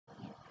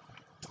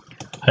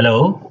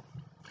Hello,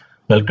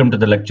 welcome to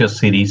the lecture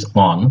series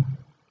on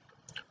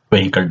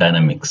vehicle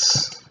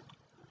dynamics.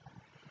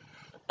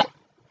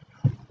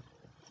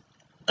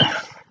 I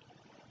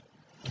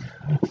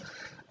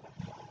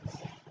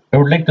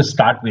would like to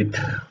start with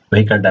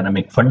vehicle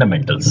dynamic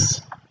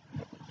fundamentals.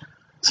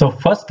 So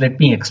first let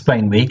me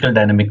explain vehicle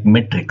dynamic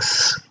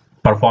metrics,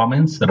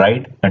 performance,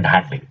 ride and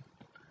handling.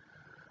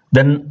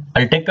 Then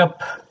I'll take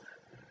up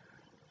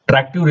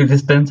tractive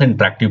resistance and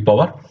tractive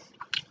power.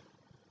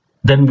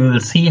 Then we will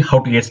see how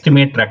to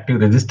estimate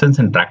tractive resistance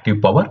and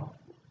tractive power.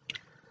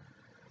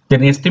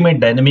 Then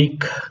estimate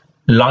dynamic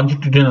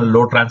longitudinal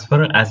load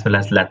transfer as well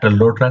as lateral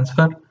load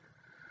transfer.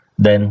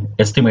 Then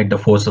estimate the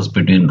forces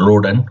between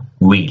road and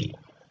wheel.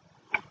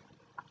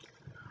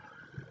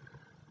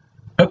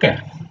 Okay,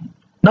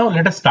 now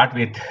let us start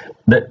with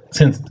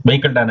since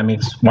vehicle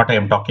dynamics, what I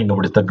am talking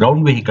about is the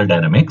ground vehicle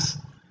dynamics.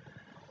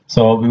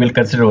 So we will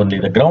consider only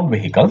the ground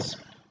vehicles.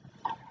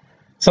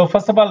 So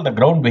first of all, the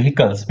ground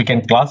vehicles we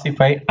can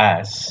classify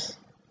as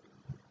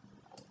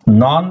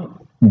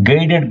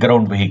non-guided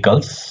ground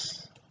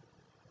vehicles,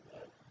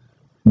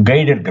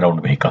 guided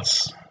ground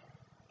vehicles.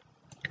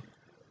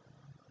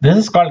 This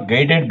is called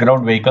guided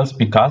ground vehicles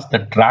because the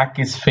track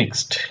is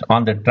fixed.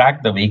 On the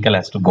track the vehicle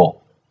has to go.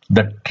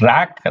 The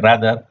track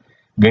rather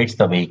guides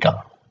the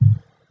vehicle.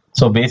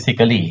 So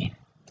basically,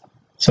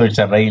 it's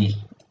a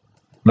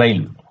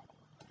rail.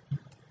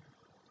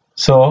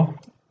 So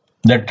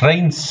the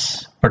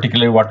trains,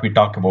 particularly what we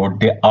talk about,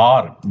 they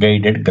are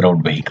guided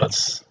ground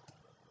vehicles.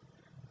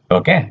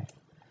 Okay.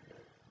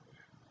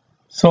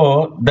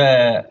 So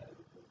the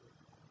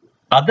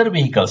other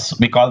vehicles,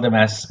 we call them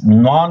as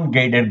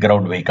non-guided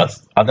ground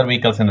vehicles. Other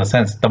vehicles in the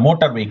sense, the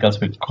motor vehicles,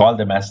 we call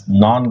them as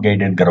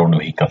non-guided ground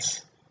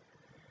vehicles.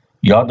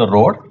 You are the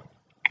road,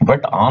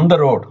 but on the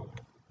road,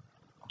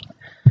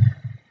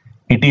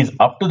 it is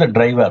up to the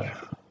driver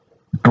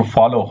to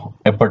follow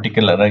a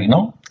particular,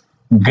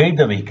 guide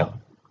the vehicle.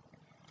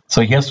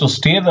 So he has to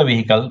steer the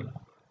vehicle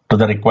to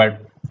the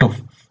required, to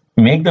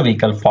make the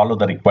vehicle follow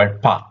the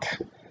required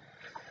path.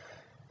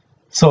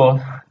 So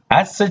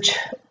as such,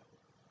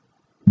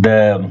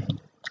 the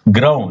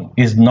ground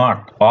is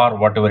not, or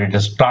whatever it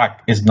is,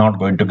 track is not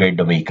going to guide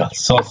the vehicle.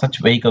 So such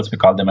vehicles, we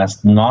call them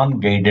as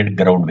non-guided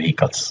ground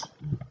vehicles.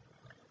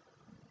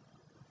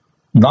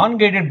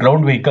 Non-guided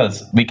ground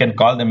vehicles, we can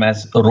call them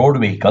as road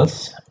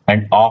vehicles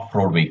and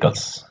off-road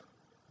vehicles.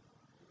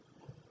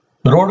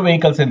 Road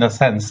vehicles in the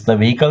sense, the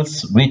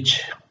vehicles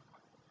which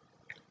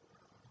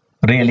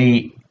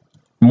really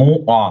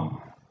move on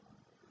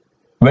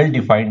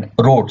well-defined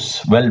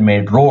roads,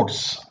 well-made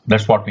roads.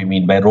 That's what we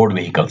mean by road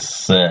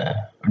vehicles,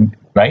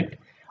 right?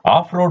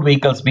 Off-road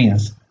vehicles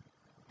means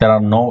there are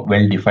no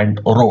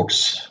well-defined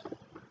roads.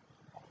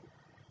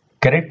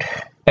 Correct?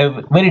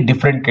 A very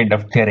different kind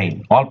of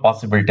terrain. All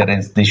possible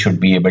terrains they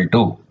should be able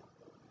to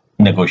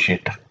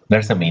negotiate.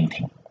 That's the main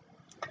thing.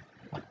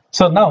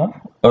 So now,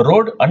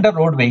 under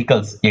road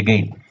vehicles,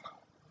 again,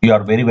 you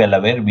are very well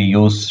aware we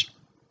use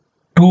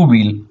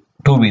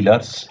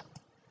two-wheelers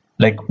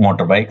like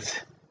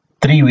motorbikes,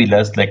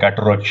 three-wheelers like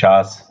auto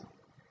rickshaws,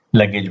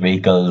 luggage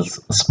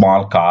vehicles,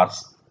 small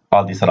cars.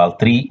 All these are all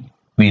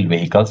three-wheel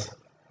vehicles.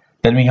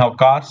 Then we have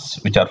cars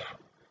which are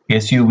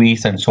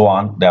SUVs and so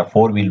on. They are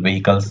four-wheel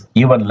vehicles,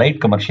 even light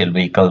commercial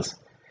vehicles.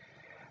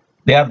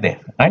 They are there.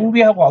 And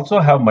we also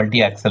have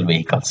multi-axle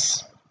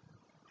vehicles.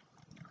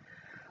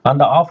 On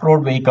the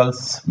off-road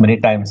vehicles, many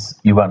times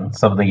even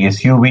some of the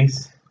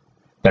SUVs,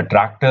 the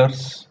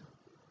tractors,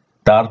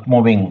 the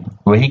earth-moving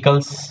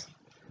vehicles,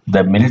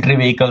 the military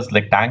vehicles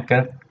like tank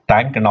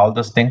and all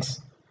those things.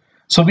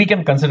 So we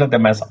can consider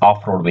them as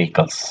off-road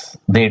vehicles.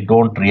 They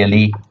don't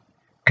really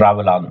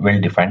travel on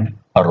well-defined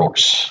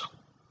roads.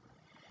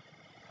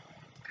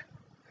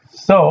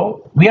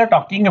 So we are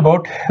talking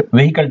about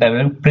vehicle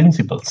dynamic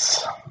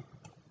principles.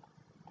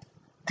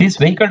 These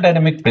vehicle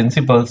dynamic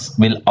principles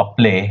will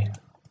apply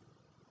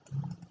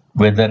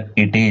whether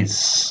it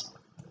is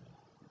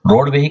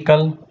road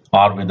vehicle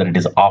or whether it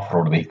is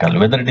off-road vehicle,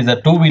 whether it is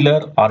a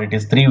two-wheeler or it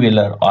is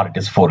three-wheeler or it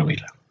is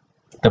four-wheeler.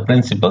 The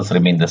principles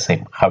remain the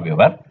same.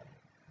 However,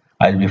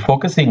 I'll be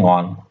focusing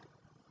on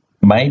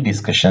my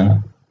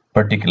discussion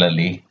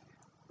particularly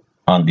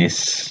on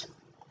these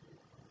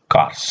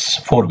cars,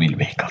 four-wheel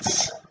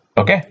vehicles.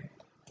 Okay,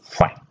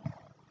 fine.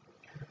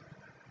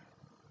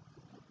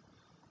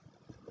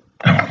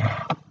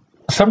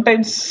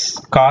 Sometimes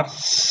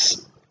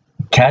cars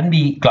can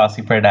be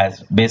classified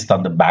as based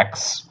on the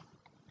backs.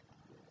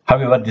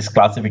 However, this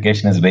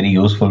classification is very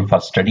useful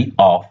for study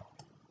of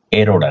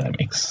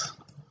aerodynamics.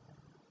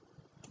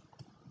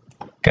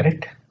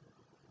 Correct?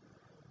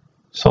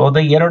 So the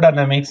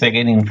aerodynamics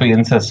again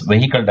influences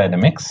vehicle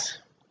dynamics.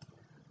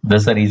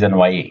 This is the reason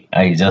why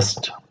I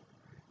just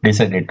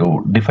decided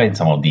to define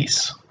some of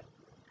these.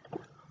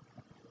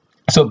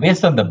 So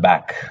based on the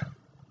back,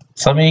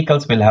 some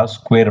vehicles will have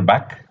square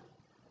back,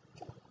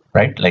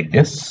 right, like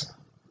this.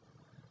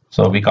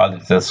 So we call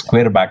it a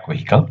square back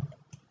vehicle,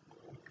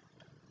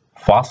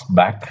 fast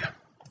back,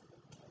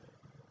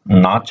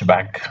 notch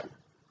back,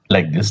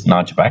 like this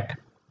notch back,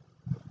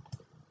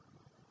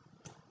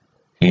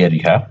 here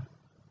you have.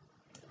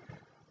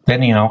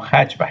 Then you have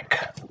hatchback,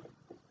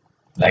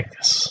 like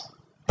this,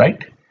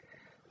 right?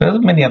 There are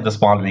many of the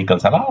small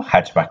vehicles are all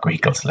hatchback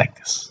vehicles like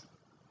this.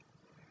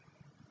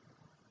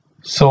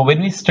 So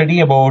when we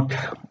study about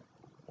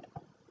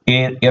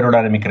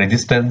aerodynamic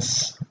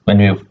resistance, when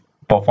we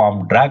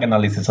perform drag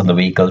analysis on the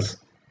vehicles,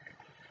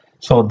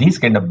 so these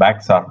kind of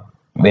backs are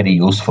very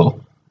useful.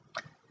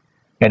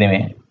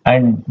 Anyway,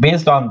 and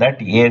based on that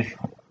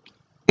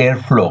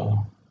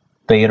airflow,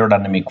 the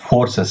aerodynamic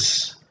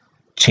forces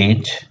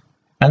change,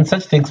 and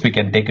such things we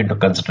can take into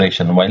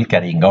consideration while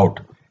carrying out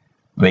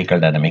vehicle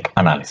dynamic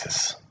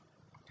analysis.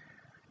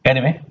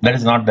 Anyway, that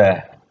is not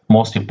the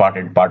most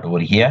important part over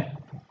here.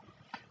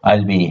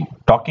 I'll be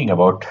talking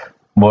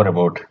more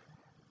about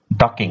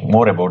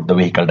the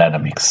vehicle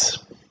dynamics.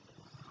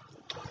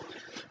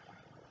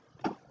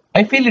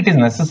 I feel it is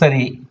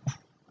necessary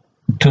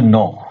to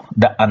know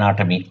the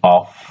anatomy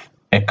of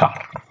a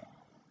car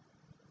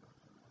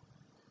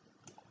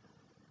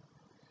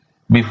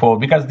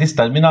because this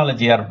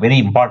terminology are very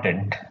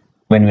important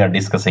when we are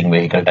discussing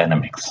vehicle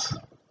dynamics.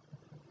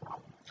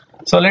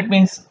 So let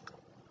me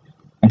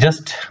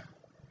just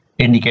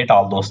indicate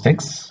all those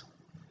things.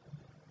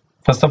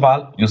 First of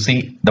all, you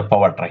see the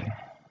powertrain,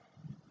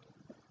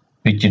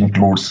 which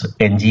includes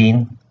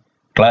engine,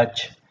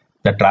 clutch,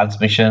 the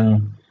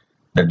transmission,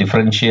 the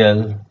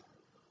differential,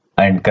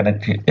 and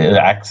connected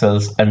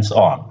axles, and so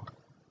on.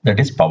 That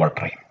is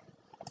powertrain.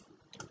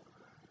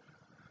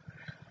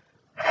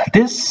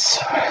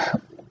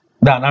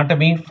 The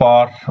anatomy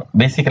for,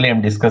 basically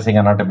I'm discussing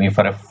anatomy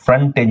for a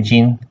front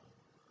engine,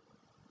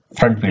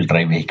 front wheel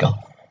drive vehicle,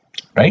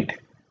 right?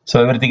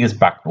 So everything is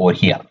packed over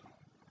here,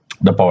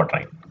 the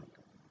powertrain.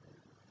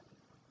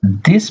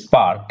 This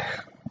part,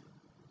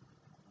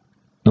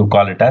 you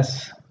call it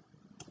as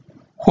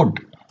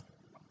hood.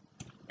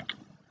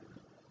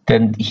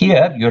 Then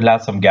here you'll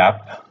have some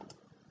gap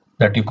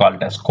that you call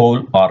it as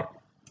cowl or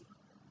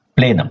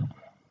plenum.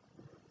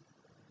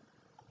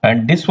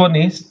 And this one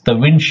is the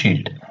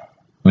windshield,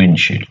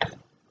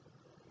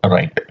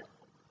 right.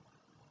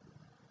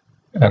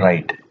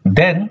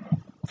 Then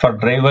for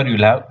driver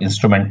you'll have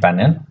instrument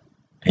panel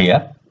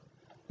here,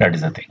 that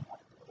is the thing.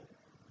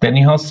 Then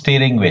you have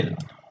steering wheel.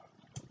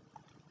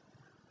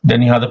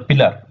 Then you have the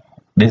pillar.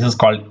 This is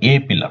called A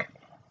pillar.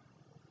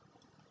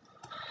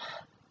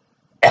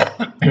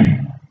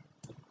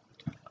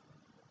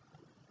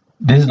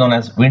 This is known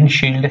as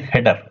windshield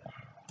header.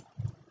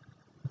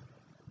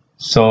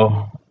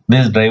 So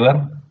this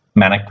driver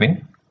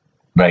mannequin,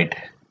 right.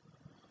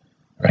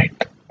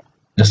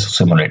 Just to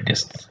simulate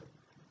this.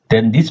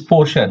 Then this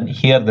portion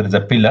here, there is a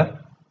pillar.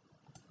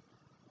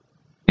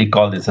 We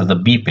call this as the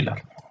B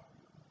pillar,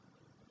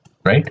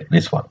 right?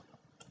 This one.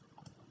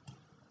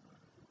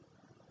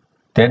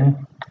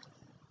 Then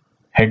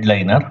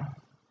headliner.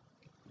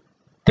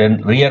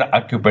 Then rear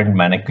occupant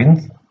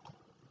mannequin.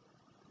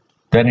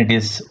 Then it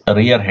is a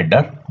rear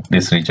header,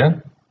 this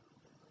region.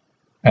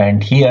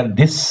 And here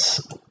this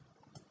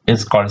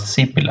is called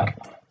C pillar.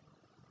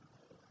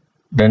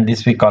 Then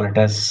this we call it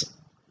as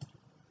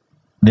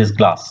this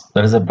glass.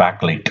 There is a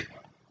backlight.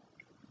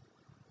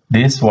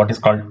 This what is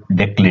called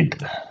deck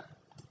lid.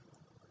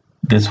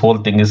 This whole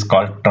thing is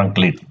called trunk.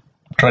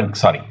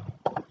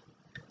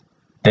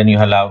 Then you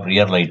have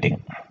rear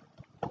lighting.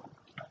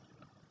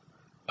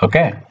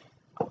 Okay,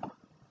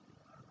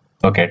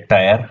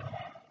 tire.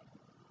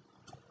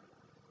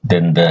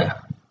 Then the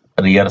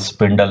rear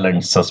spindle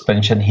and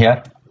suspension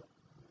here.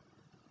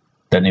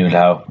 Then you will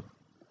have,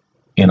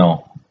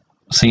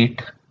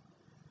 seat,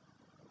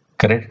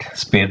 correct,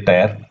 spare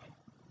tire,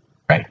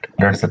 right,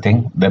 that's the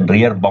thing. Then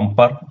rear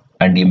bumper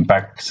and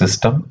impact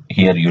system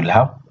here you'll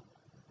have,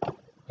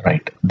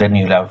 right. Then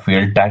you'll have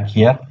fuel tank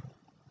here,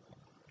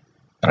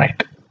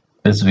 right.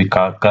 This we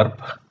call curb,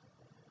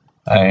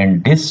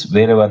 and this,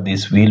 wherever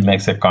this wheel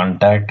makes a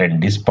contact,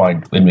 and this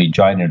point when we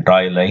join a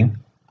dry line,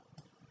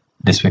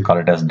 this we call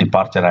it as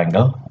departure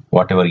angle.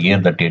 Whatever air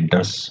that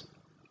enters,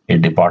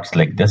 it departs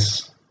like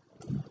this.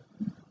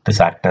 This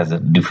acts as a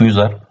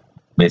diffuser,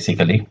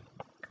 basically.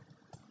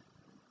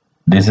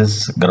 This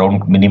is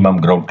minimum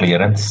ground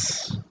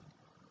clearance,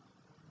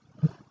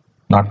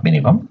 not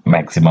minimum,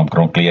 maximum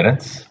ground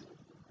clearance.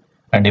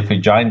 And if we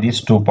join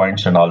these 2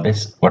 points and all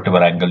this,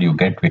 whatever angle you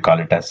get, we call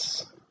it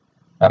as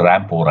a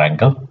ramp over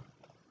angle.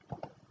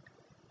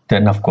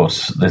 Then of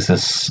course, this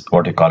is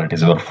what you call it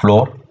is your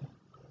floor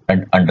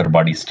and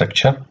underbody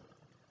structure.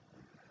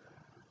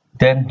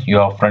 Then you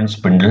have front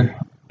spindle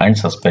and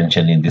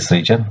suspension in this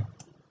region.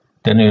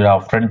 Then you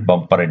have front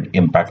bumper and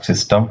impact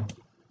system.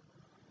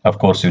 Of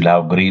course, you'll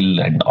have grill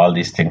and all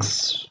these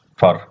things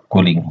for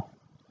cooling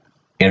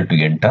air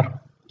to enter.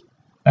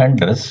 And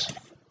there is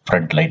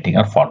front lighting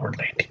or forward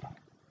lighting.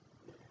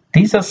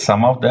 These are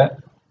some of the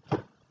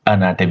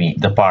anatomy,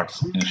 the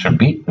parts you should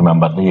be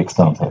remember the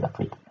external side of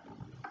it.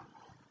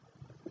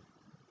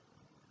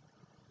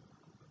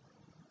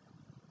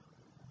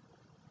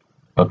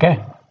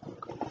 Okay.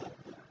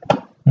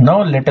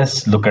 Now let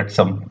us look at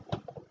some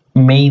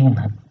main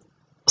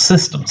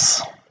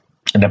systems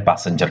in a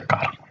passenger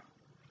car.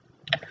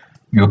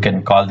 You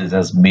can call this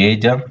as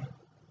major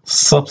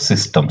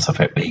subsystems of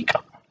a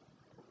vehicle.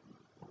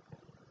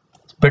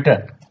 It's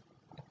better.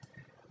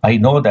 I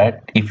know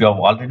that if you have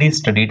already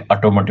studied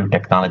automotive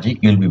technology,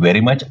 you'll be very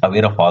much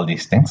aware of all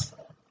these things.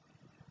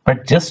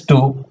 But just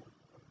to,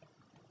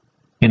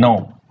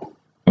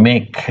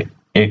 make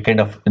a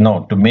kind of,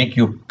 to make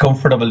you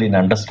comfortable in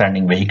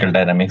understanding vehicle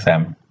dynamics,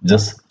 I'm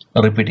just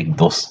repeating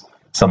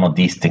some of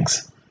these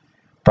things.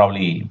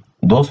 Probably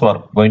those who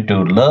are going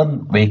to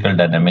learn vehicle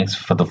dynamics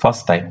for the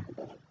first time,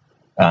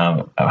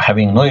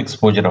 having no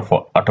exposure of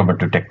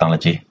automotive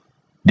technology,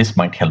 this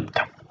might help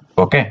them.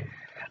 Okay.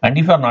 And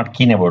if you are not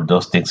keen about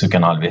those things, you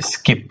can always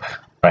skip,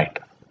 right?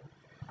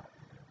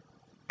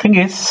 Thing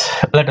is,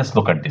 let us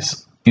look at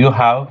this. You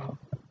have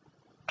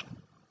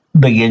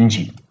the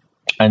engine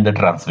and the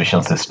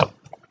transmission system.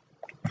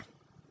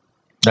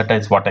 That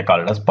is what I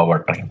call it as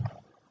powertrain.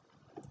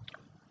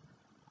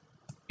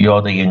 You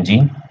have the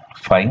engine,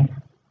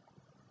 fine.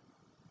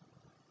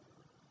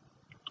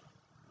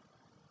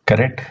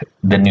 Correct.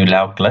 Then you'll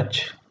have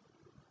clutch.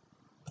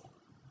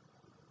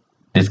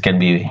 This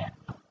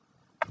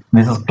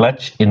is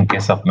clutch in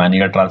case of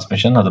manual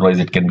transmission, otherwise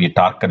it can be a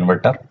torque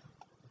converter.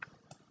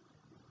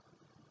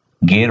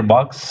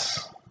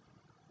 Gearbox,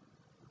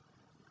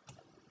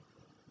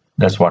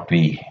 that's what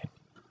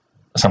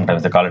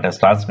sometimes they call it as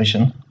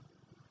transmission.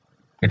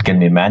 It can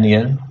be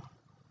manual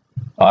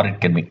or it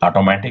can be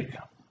automatic.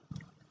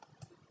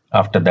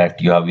 After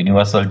that you have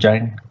universal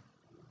joint,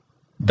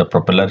 the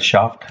propeller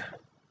shaft,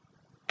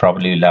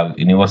 probably you'll have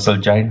universal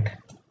joint,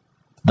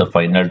 the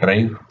final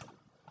drive,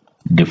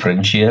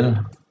 differential,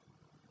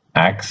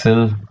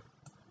 axle,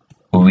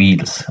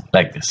 wheels,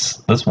 like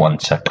this one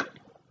set.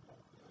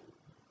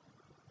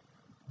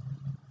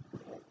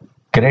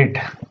 Great.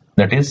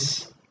 That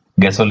is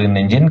gasoline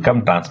engine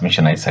come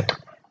transmission, I said.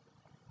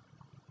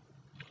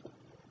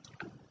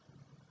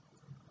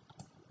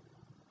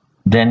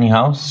 Then you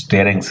have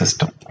steering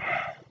system,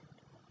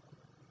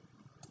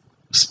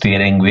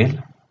 steering wheel,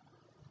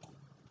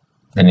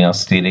 then you have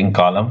steering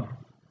column,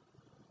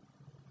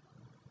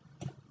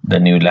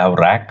 then you will have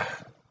rack,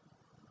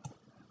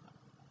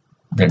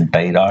 then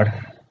tie rod,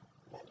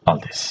 all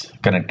this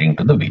connecting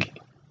to the wheel.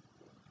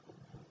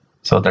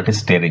 So that is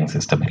steering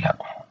system you'll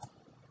have.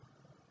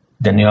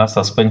 Then you have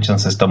suspension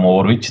system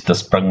over which the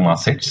sprung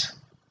mass sits.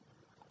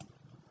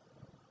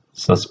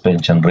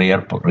 Suspension,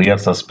 rear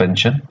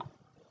suspension,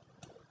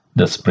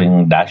 the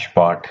spring dash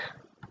part,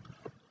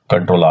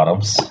 control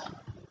arms,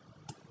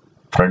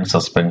 front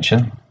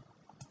suspension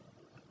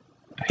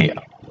here.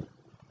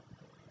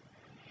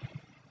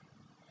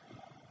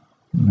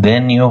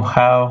 Then you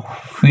have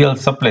fuel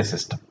supply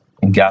system,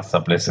 gas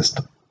supply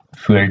system,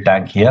 fuel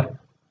tank here.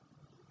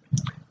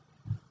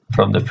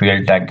 From the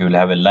fuel tank you will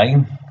have a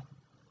line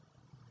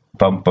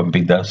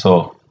pumping the,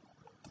 so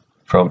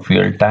from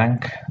fuel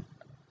tank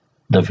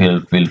the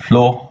fuel will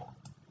flow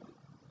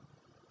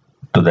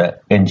to the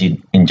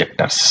engine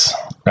injectors.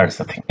 That's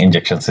the thing,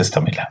 injection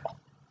system will have.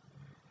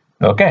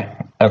 Okay,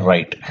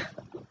 right.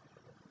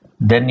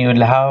 Then you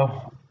will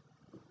have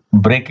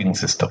braking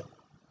system.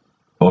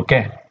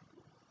 Okay,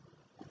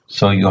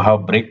 so you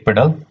have brake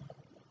pedal,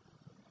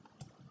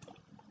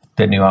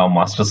 then you have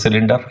master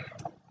cylinder,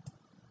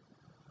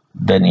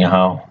 then you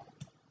have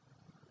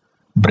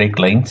brake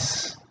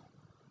lines,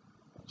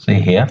 see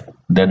here,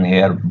 then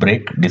here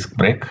brake, disc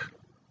brake,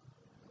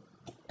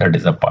 that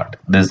is a part.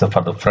 This is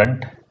for the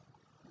front,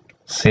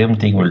 same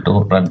thing will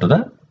run to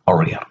the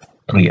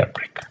rear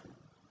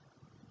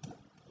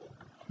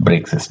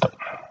brake system.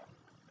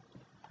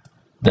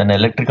 Then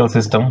electrical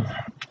system,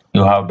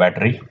 you have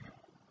battery,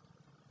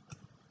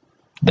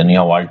 then you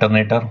have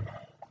alternator,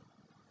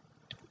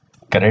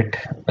 correct,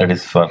 that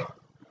is for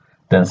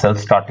then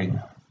self-starting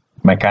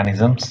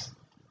mechanisms,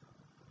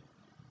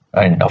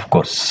 and of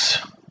course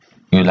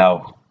you will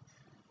have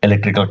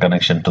electrical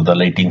connection to the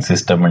lighting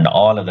system and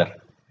all other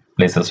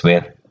places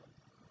where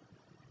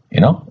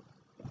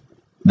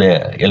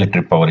the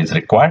electric power is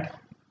required.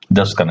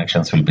 Those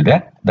connections will be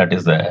there. That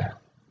is the,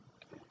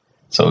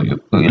 so you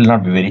will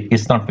not be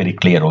it's not very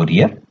clear over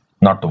here,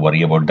 not to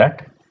worry about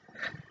that.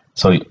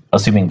 So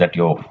assuming that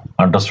you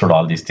understood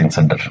all these things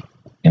under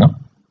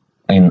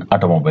in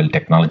automobile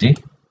technology.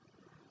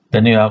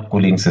 Then you have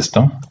cooling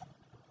system,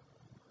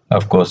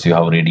 of course you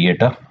have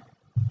radiator,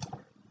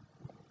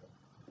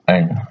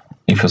 and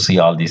if you see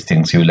all these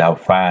things, you will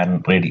have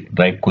fan,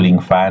 drive cooling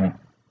fan,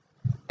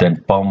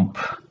 then pump,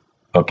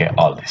 okay,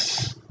 all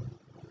this,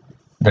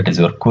 that is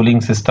your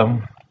cooling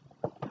system.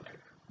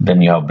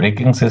 Then you have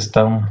braking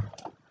system,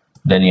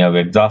 then you have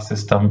exhaust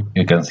system.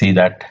 You can see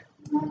that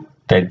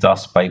the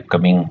exhaust pipe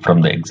coming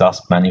from the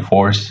exhaust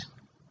manifolds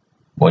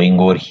going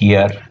over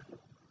here.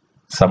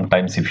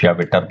 Sometimes if you have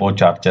a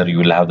turbocharger, you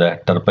will have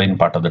the turbine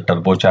part of the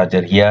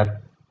turbocharger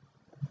here.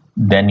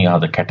 Then you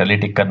have the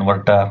catalytic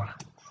converter,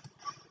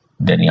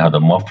 then you have the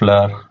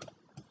muffler,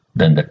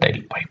 then the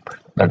tailpipe,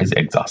 that is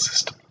exhaust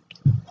system.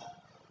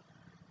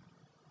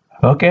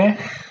 Okay,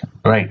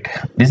 right,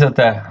 these are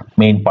the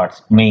main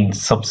parts, main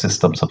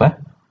subsystems of a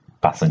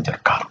passenger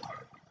car.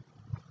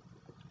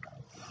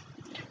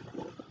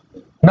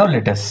 Now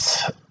let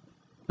us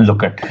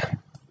look at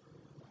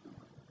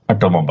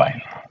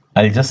automobile.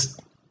 I'll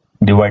just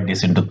divide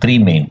this into three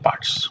main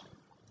parts.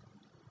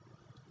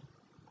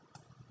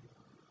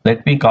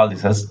 Let me call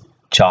this as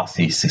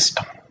chassis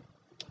system.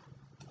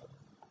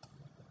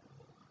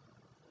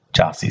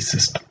 Chassis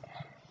system.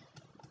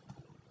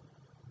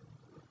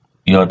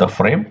 Here the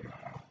frame.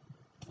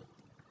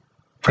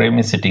 Frame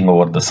is sitting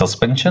over the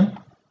suspension.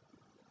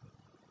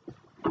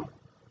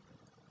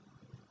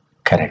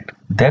 Correct.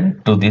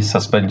 Then to this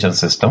suspension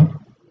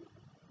system,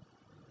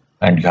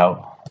 and you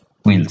have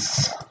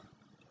wheels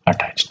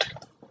attached.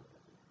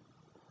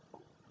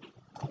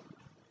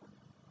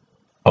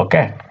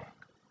 Okay.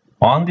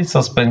 On the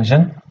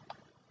suspension,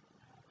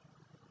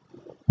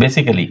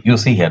 basically you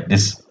see here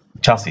this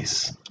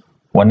chassis.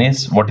 One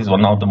is what is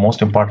one of the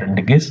most important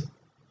thing is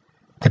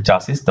the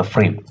chassis, the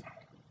frame.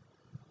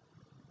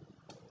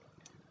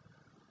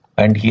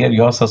 And here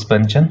your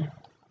suspension,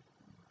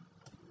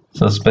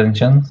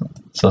 suspension,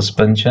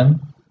 suspension,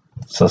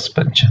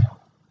 suspension.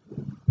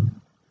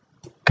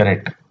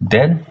 Correct.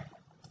 Then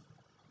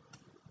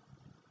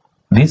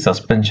the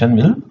suspension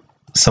will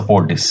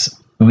support this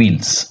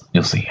wheels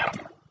you see here.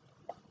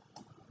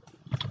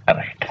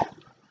 Alright.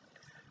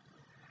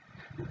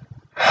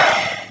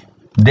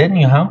 Then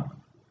you have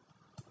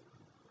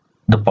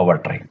the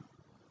powertrain.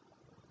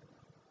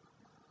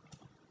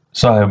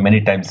 So I have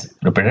many times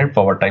repeated,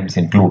 powertrain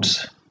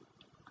includes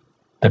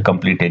the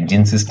complete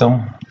engine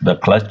system, the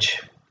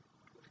clutch,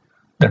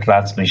 the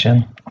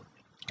transmission,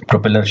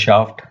 propeller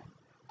shaft,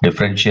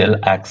 differential,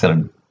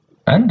 axle,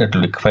 and that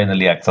will be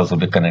finally axles will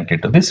be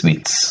connected to these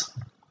wheels.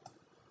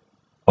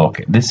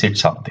 Okay, this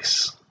sits on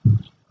this.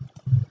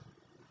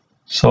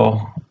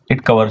 So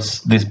it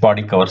covers, this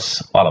body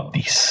covers all of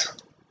these.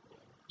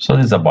 So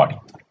this is the body.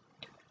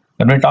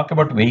 When we talk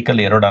about vehicle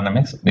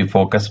aerodynamics, we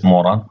focus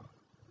more on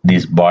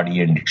this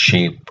body and its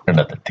shape and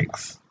other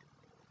things.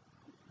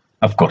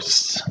 Of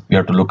course, we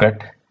have to look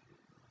at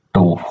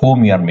to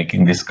whom we are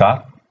making this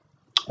car,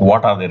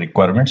 what are the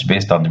requirements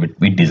based on which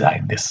we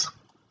design this.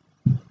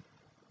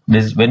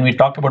 When we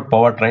talk about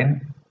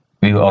powertrain,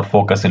 our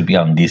focus will be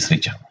on this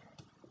region.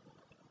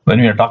 When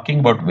we are talking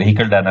about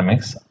vehicle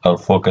dynamics, our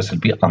focus will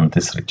be on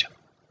this region.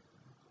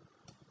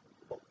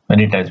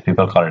 Many times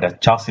people call it as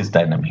chassis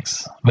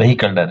dynamics,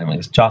 vehicle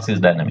dynamics, chassis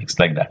dynamics,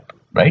 like that,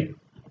 right?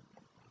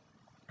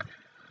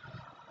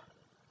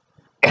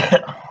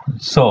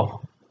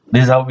 So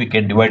this is how we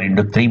can divide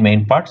into three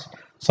main parts.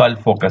 So I'll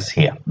focus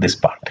here, this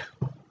part.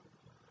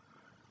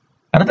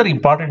 Another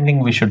important thing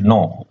we should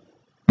know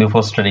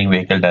before studying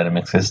vehicle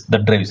dynamics is the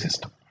drive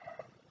system.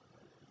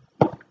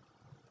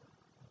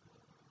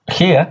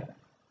 Here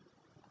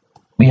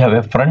we have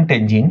a front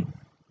engine,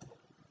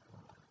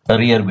 a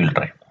rear wheel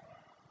drive.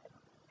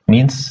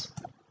 Means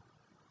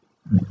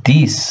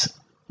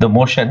the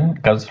motion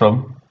comes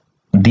from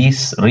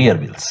these rear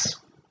wheels.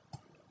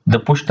 They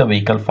push the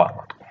vehicle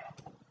forward.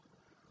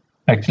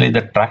 Actually,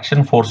 the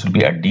traction force will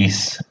be at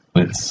these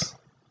wheels.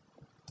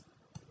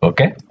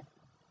 Okay?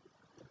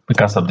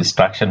 Because of this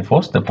traction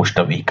force, they push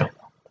the vehicle.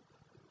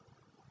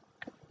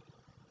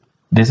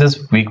 This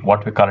is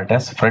what we call it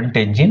as front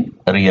engine,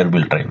 rear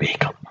wheel drive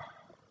vehicle.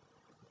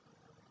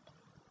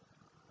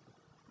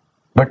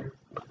 But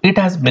it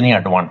has many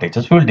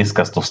advantages. We will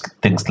discuss those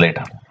things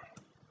later.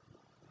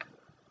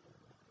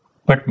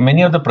 But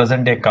many of the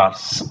present day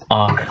cars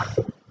are,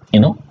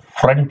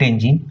 front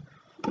engine,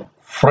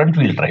 front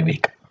wheel drive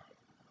vehicle.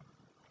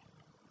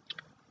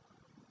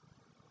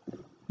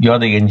 You are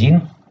the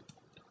engine,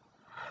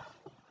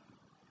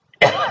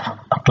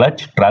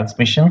 clutch,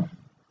 transmission,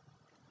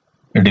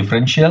 a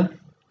differential.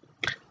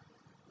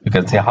 You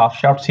can say half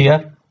shafts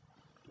here,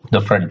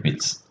 the front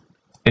wheels.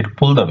 It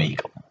pull the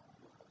vehicle.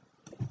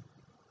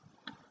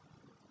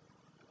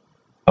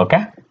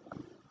 Okay?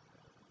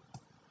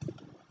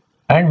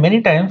 And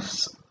many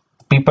times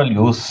people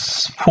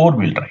use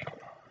four-wheel drive.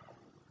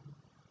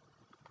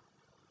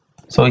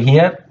 So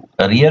here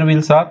rear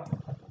wheels are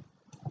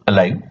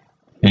alive.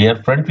 Here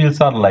front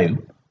wheels are live.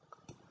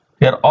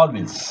 Here all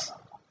wheels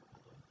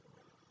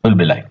will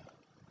be live.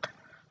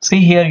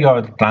 See here you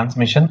have the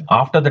transmission.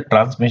 After the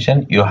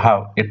transmission you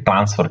have a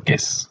transfer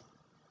case.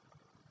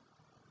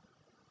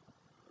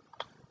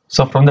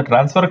 So from the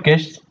transfer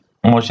case,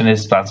 motion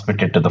is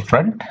transmitted to the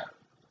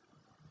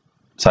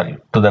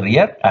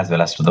rear as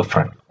well as to the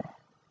front.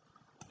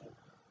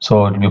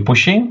 So it will be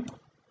pushing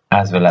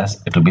as well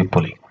as it will be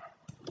pulling.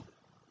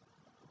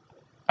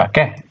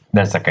 Okay,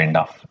 that's the kind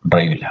of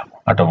drive we'll have,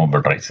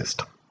 automobile drive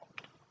system.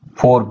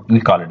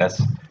 We call it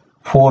as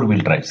four-wheel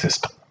drive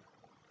system.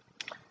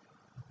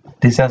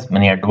 This has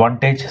many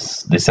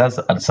advantages. This has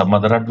some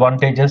other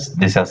advantages.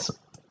 This has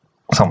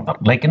some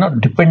other,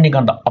 depending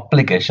on the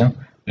application,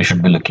 we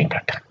should be looking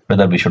at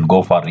whether we should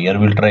go for rear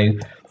wheel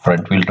drive,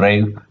 front wheel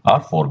drive, or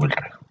four-wheel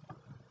drive.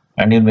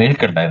 And in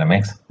vehicle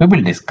dynamics, we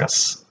will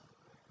discuss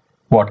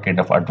what kind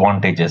of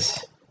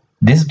advantages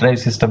this drive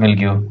system will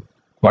give,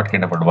 what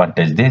kind of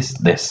advantage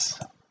this.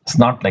 It's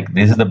not like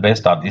this is the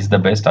best or this is the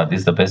best or this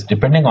is the best,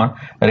 depending on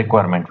the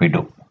requirement we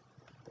do.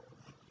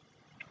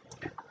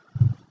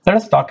 Let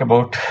us talk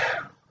about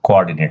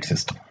coordinate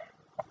system.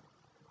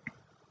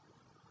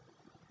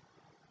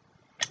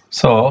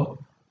 So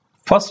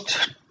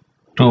first,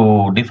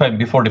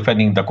 before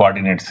defining the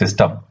coordinate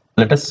system,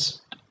 let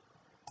us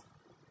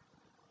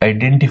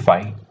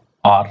identify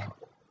or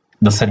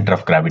the center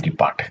of gravity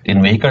part.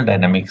 In vehicle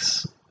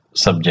dynamics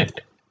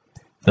subject,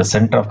 the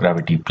center of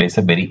gravity plays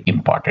a very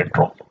important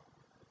role.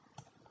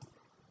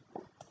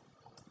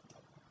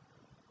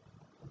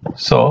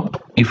 So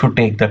if you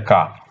take the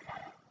car,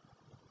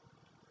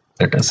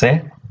 let us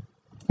say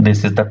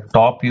this is the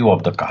top view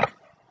of the car.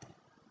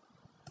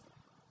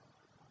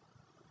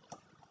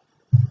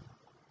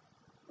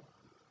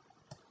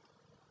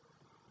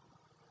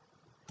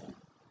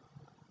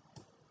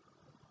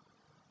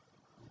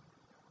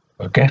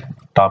 Okay,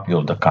 top view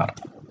of the car.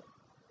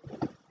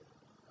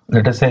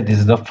 Let us say this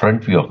is the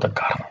front view of the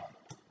car.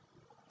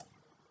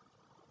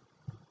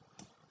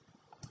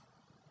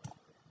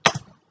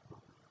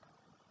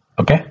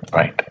 Okay,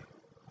 right.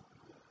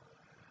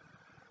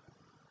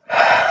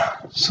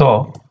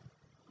 So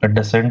at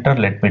the center,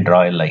 let me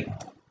draw a line.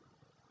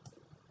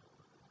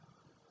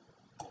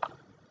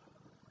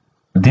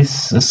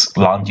 This is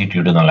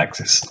longitudinal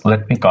axis.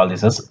 Let me call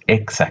this as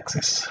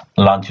x-axis,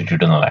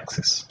 longitudinal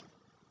axis.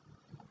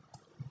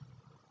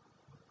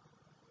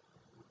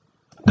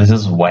 This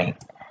is y.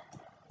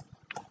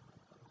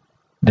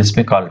 This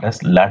we call it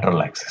as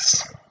lateral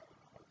axis.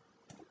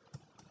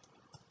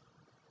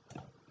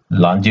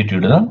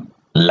 Longitudinal,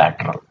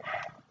 lateral.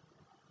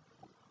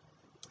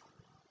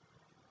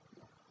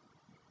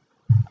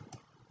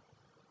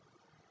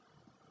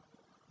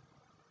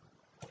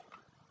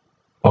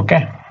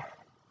 Okay.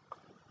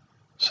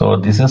 So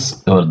this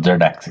is your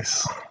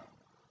z-axis.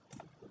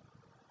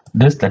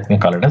 This, let me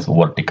call it as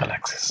vertical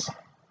axis.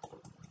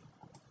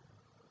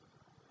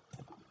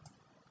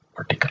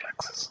 Vertical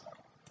axis.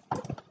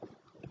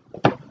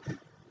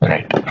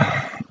 Right.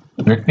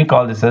 Let me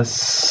call this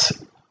as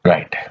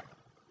right.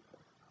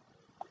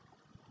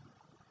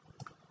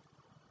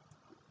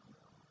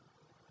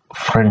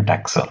 Front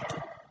axle.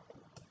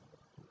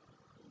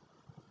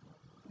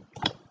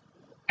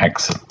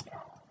 Axle.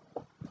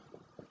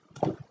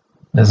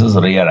 This is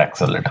rear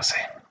axle, let us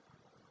say.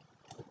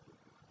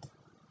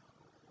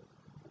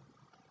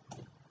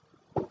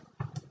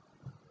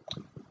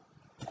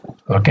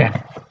 Okay.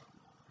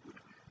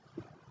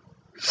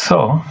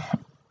 So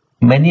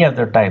many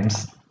other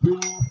times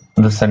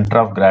the center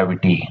of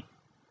gravity,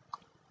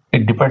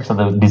 it depends on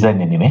the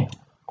design anyway.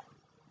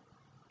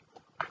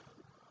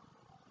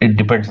 It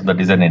depends on the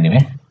design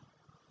anyway.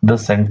 The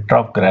center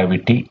of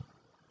gravity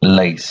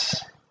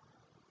lies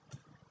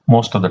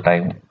most of the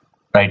time,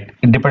 right?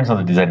 It depends on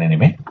the design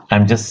anyway.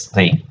 I'm just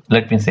saying,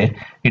 let me say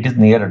it is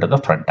nearer to the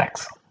front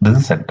axle. This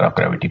is center of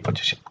gravity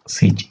position,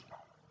 CG.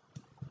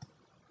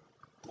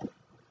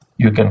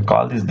 You can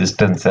call this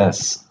distance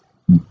as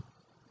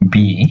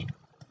B,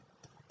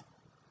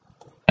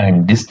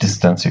 and this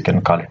distance you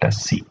can call it as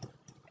C.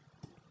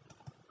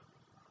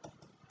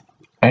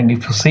 And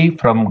if you see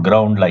from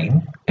ground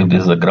line, if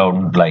this is a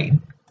ground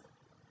line,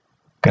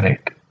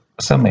 correct,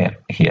 somewhere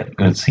here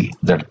you will see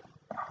that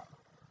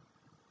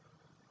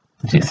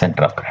this is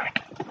center of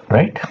gravity,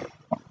 right?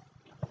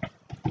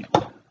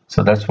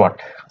 So that's what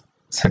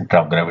center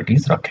of gravity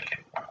is located.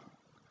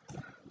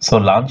 So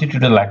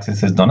longitudinal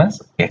axis is known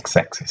as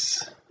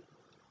x-axis.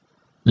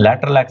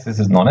 Lateral axis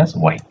is known as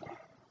y.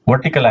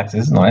 Vertical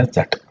axis is known as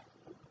z.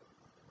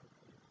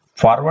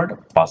 Forward,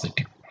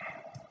 positive.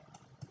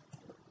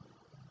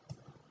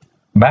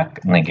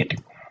 Back,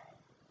 negative.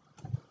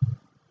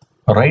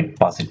 Right,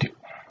 positive.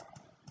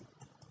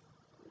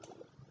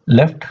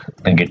 Left,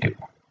 negative.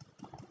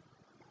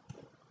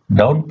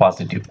 Down,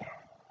 positive.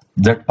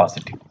 Z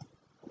positive.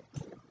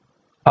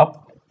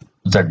 Up,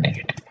 Z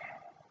negative.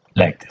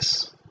 Like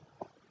this.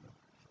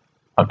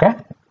 Okay,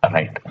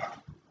 right.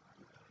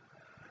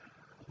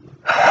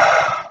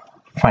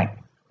 Fine.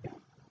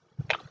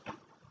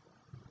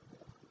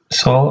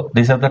 So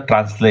these are the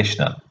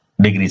translational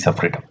degrees of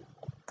freedom.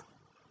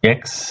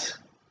 X,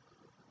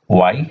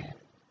 Y,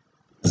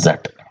 Z.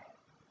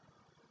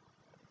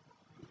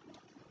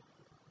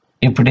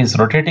 If it is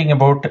rotating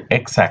about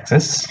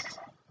x-axis,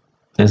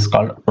 this is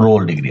called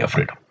roll degree of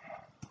freedom.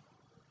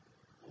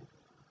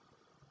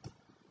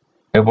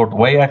 About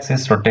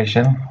y-axis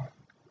rotation,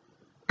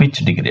 pitch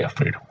degree of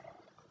freedom.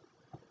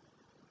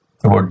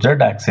 About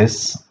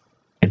z-axis,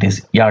 it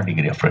is yaw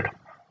degree of freedom.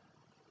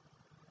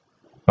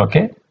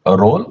 Okay, a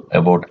roll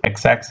about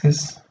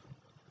x-axis,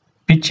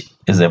 pitch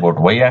is about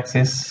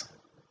y-axis,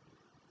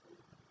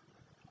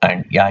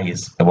 and yaw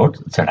is about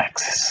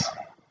z-axis.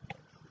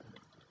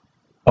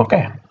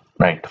 Okay,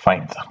 right,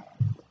 fine.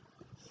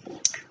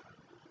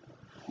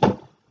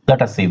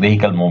 Let us see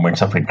vehicle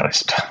movements of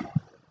interest.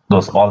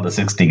 Those all the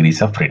 6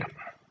 degrees of freedom.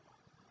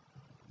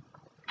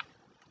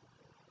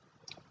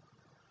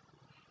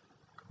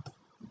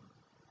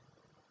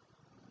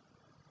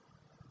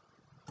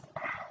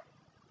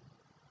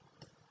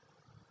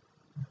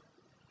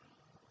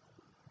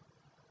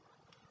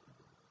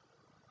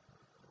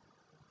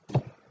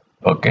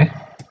 Okay.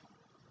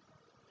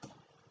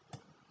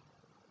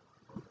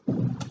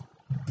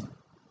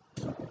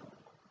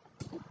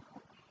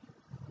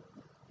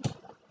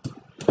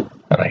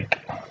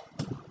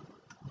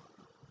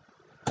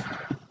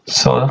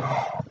 So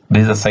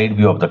this is a side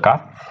view of the car.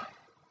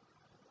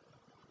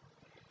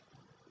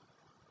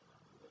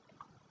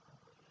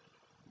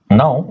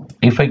 Now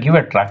if I give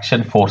a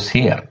traction force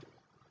here,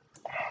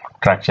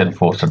 traction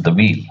force at the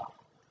wheel,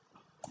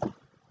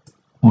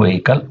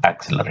 vehicle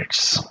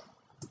accelerates.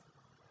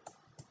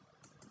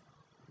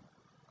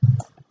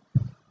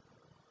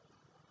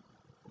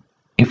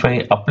 If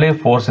I apply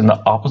force in the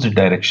opposite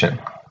direction,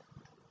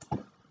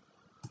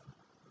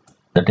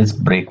 that is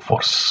brake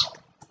force,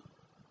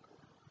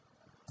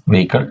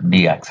 vehicle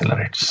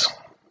deaccelerates.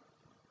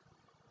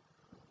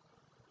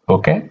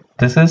 Okay,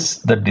 this is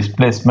the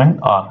displacement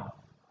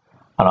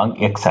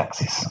along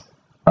x-axis.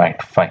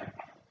 Right, fine.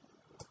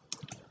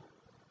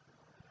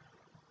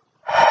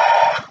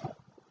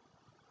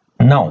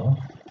 Now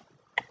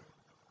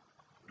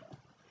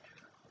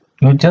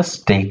you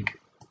just take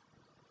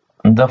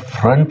the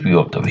front view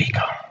of the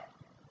vehicle.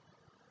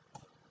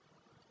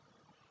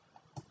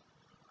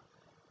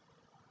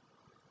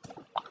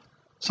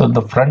 So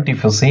the front,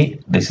 if you see,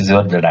 this is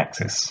your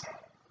z-axis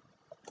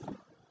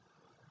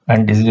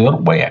and this is your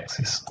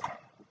y-axis.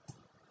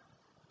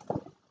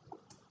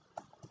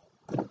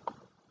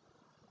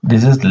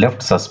 This is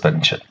left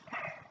suspension.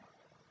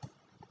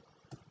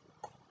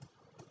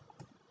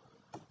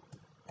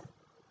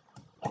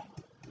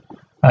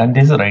 And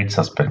this is right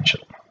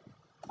suspension.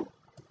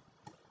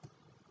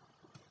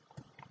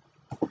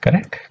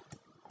 Correct?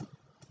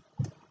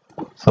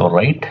 So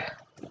right,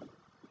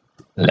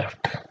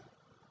 left.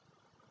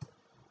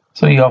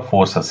 So you have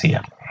forces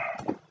here.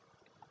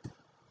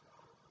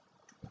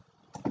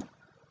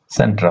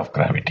 Center of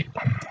gravity.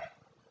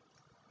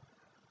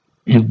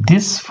 If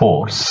this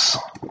force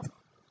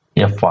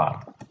Fr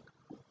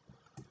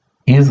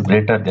is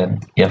greater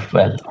than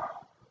Fl,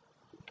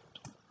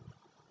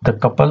 the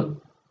couple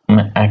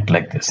may act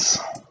like this.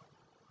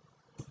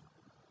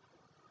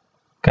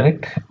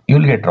 Correct? You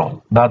will get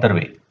roll. The other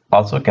way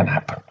also can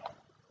happen.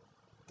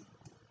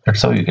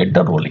 That's how you get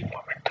the rolling moment.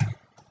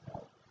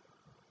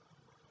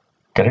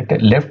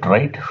 Correct? Left,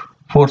 right,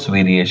 force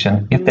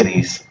variation if there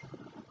is,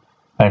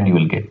 and you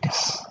will get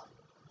this.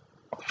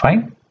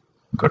 Fine?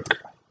 Good.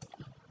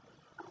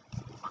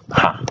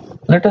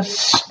 Let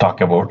us talk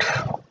about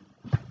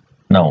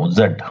now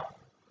Z.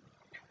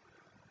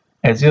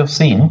 As you have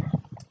seen,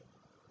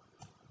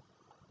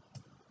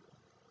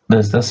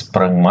 this is the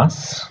sprung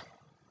mass,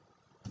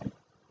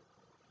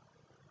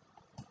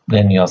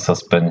 then your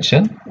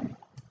suspension,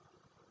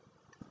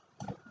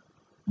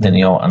 then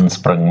your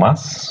unsprung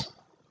mass,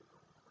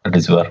 that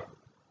is your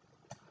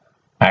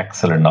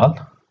axle and all,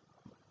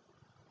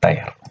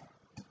 tire.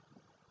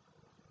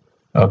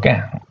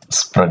 Okay,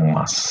 sprung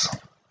mass,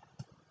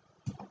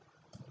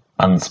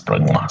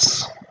 unsprung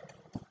mass.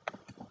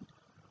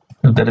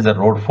 If there is a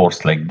road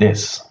force like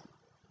this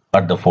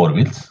at the four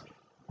wheels,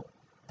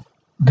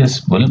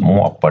 this will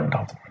move up and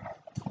down.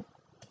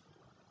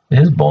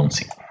 This is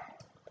bouncing.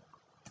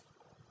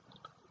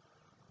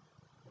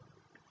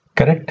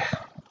 Correct?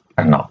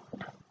 And now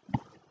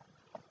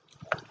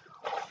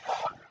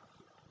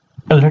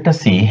let us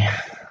see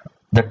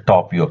the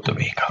top view of the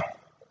vehicle.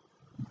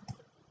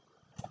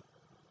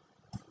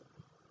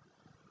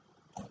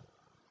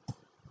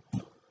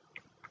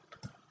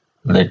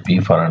 Let me,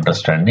 for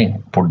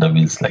understanding, put the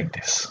wheels like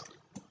this.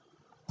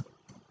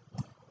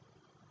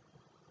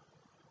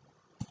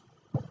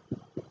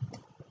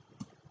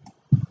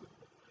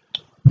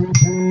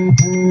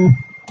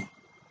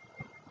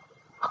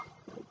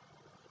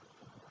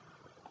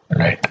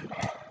 Right.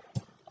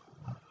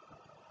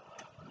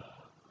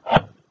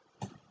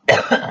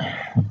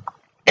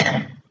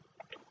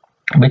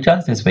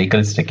 Because this vehicle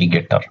is taking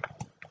a turn,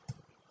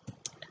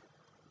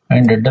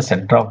 and at the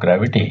center of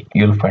gravity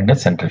you will find a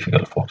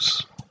centrifugal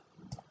force.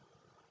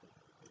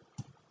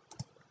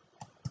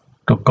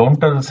 To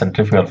counter the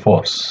centrifugal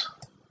force,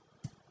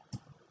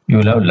 you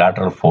will have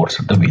lateral force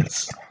at the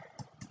wheels,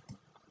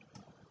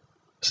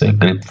 say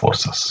grip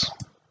forces.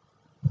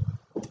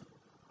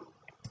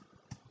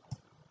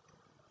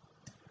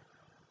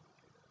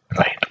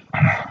 Right.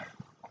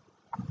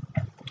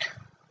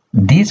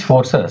 These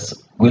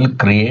forces will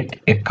create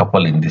a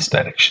couple in this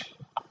direction.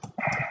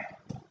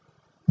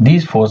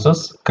 These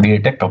forces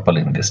create a couple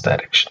in this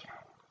direction.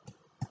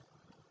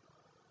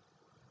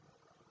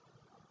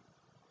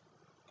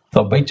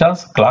 So by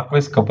chance,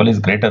 clockwise couple is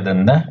greater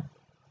than the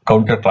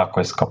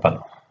counterclockwise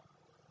couple.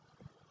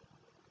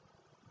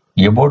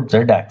 About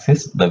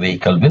z-axis, the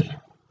vehicle will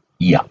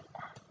yaw.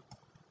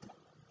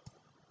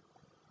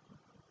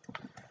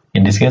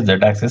 In this case,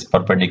 z-axis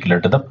perpendicular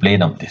to the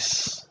plane of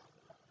this.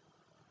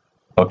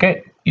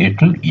 Okay,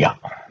 it will yaw.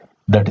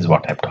 That is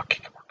what I am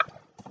talking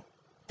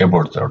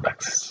about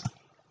z-axis.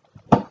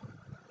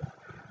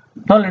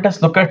 Now let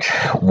us look at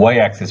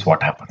y-axis.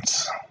 What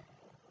happens?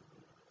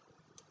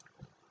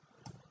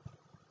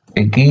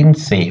 Again,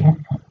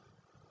 same.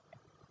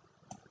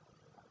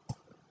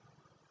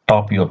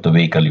 Top view of the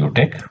vehicle you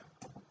take.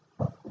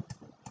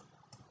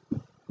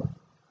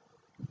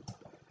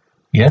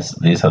 Yes,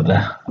 these are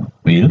the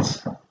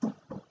wheels.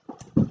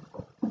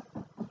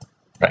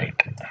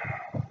 Right.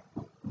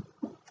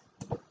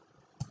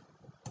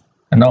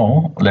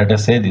 Now let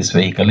us say this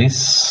vehicle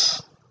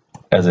is,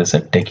 as I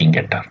said, taking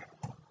a turn.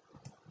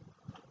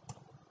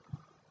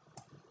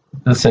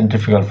 The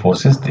centrifugal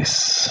force is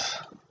this.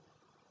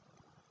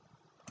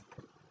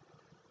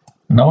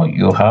 Now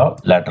you have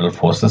lateral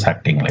forces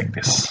acting like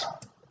this.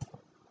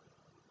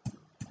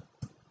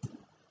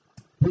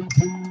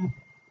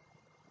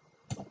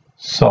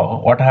 So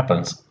what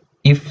happens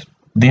if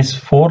these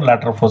four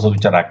lateral forces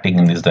which are acting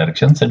in this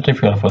direction,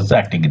 centrifugal force is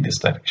acting in this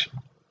direction.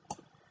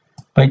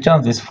 By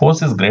chance this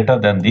force is greater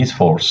than this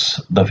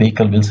force, the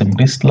vehicle will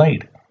simply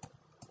slide.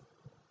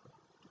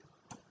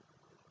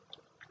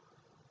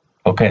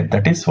 Okay,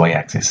 that is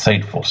y-axis,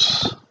 side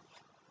force.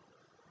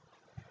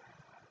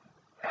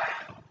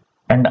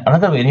 And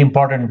another very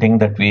important thing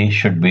that we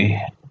should be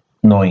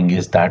knowing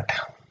is that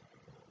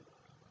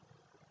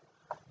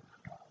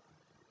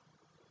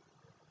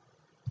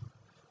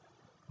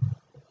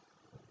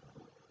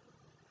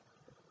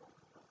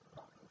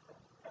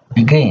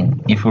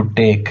again, if you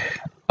take,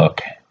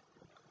 okay,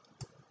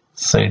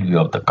 side view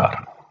of the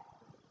car.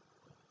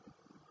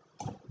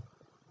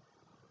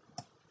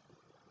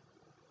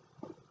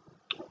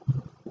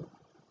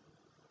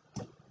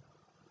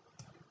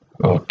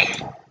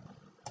 Okay.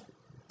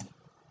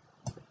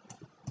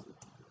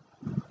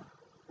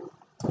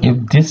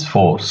 If this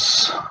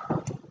force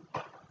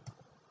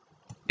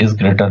is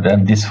greater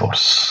than this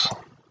force,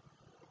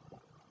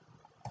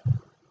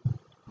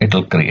 it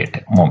will create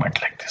a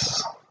moment like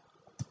this.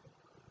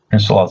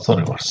 And so also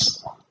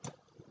reverse.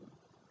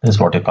 This is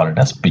what you call it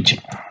as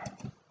pitching.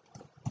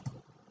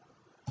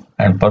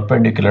 And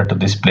perpendicular to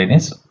this plane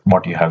is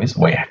what you have is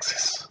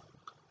y-axis.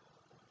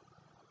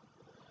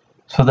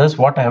 So that's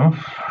what I am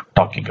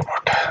talking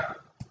about.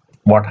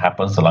 What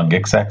happens along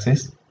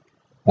x-axis,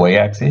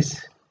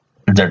 y-axis,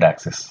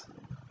 z-axis.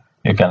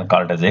 You can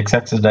call it as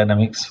x-axis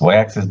dynamics,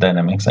 y-axis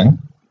dynamics, and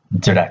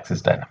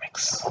z-axis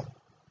dynamics.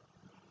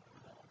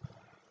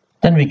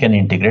 Then we can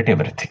integrate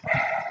everything.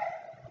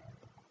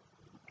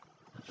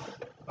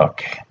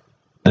 Okay,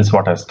 this is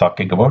what I was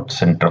talking about,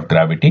 center of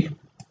gravity.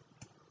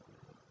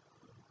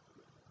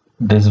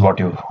 This is what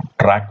you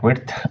track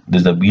width, this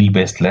is the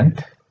wheelbase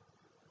length.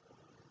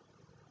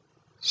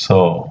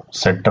 So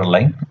center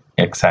line,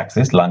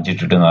 x-axis,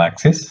 longitudinal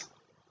axis.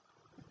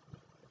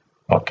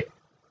 Okay,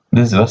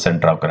 this is your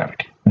center of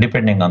gravity.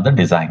 Depending on the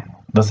design,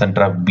 the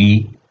center of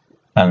B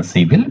and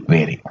C will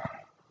vary.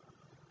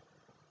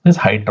 This is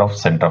height of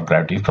center of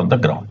gravity from the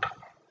ground.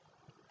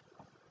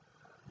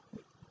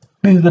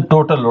 This is the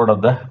total load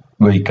of the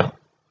vehicle.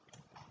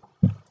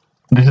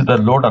 This is the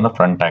load on the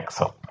front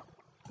axle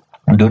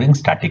during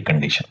static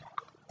condition.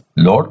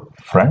 Load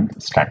front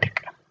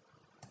static.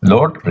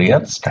 Load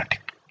rear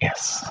static.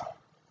 Yes.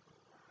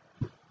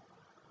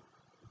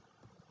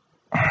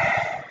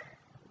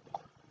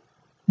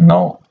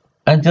 Now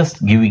I'm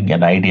just giving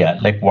an idea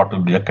like what will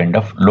be the kind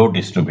of load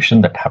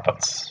distribution that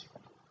happens.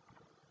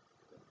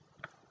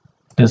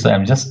 This I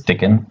am just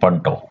taken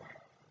punto.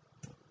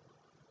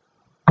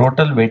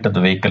 Total weight of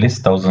the vehicle is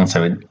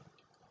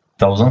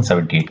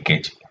 1078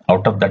 kg.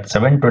 Out of that,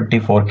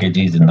 724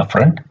 kg is in the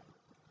front,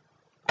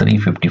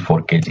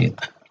 354 kg in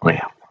the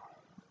rear.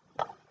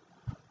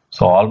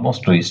 So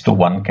almost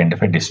 2:1 kind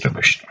of a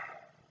distribution.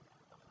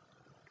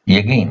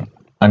 Again,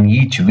 on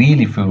each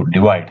wheel, if you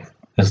divide,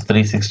 is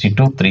 362,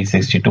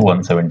 362,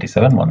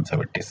 177,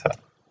 177.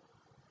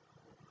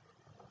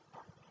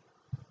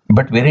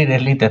 But very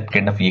rarely that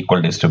kind of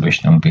equal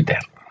distribution will be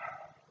there.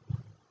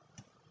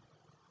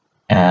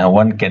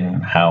 One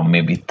can have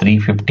maybe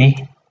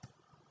 350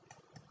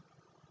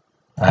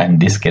 and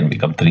this can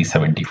become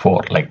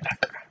 374 like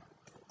that.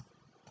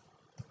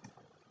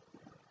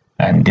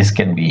 And this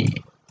can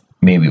be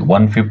maybe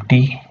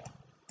 150.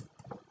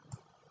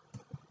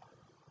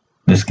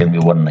 This can be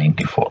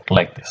 194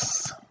 like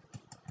this.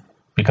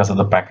 Because of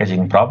the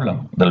packaging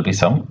problem, there will be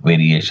some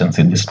variations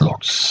in these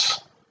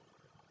loads.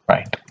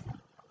 Right.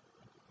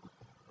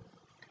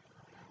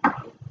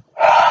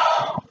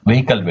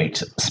 Vehicle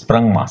weights,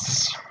 sprung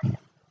mass.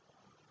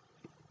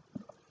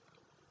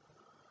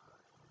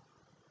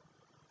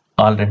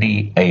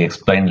 Already I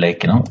explained,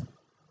 like,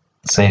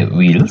 say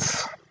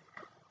wheels,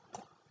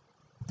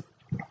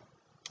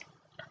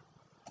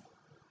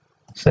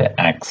 say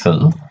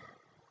axle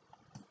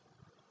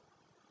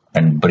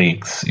and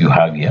brakes you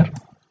have here,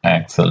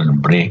 axle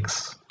and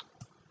brakes,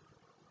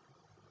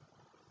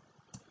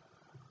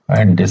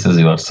 and this is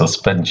your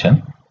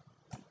suspension.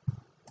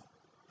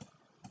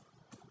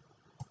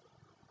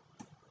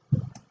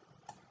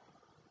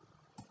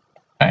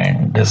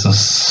 And this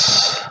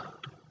is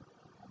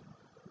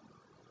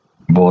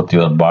both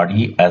your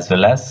body as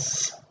well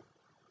as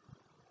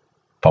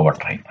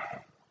powertrain.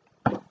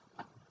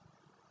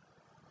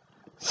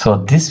 So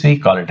this we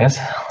call it as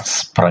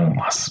sprung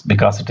mass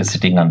because it is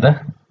sitting on the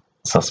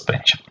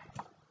suspension.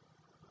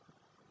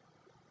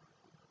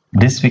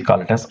 This we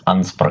call it as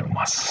unsprung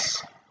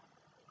mass.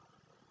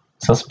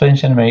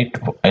 Suspension weight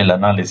while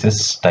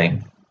analysis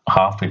time,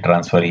 half we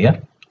transfer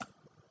here,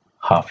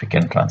 half we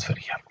can transfer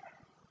here.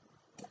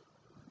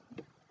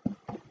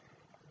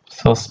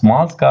 So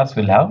small cars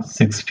will have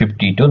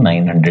 650 to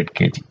 900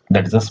 kg.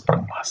 That is the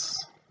sprung mass.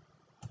 class.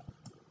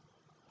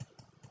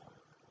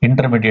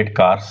 Intermediate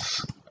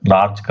cars,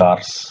 large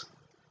cars,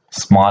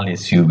 small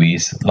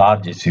SUVs,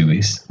 large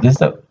SUVs. This is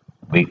the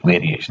big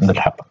variation that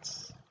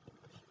happens.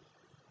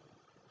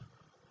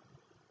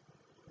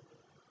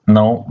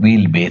 Now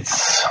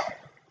wheelbase.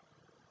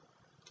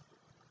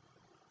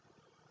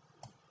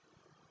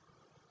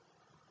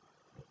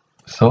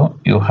 So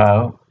you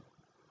have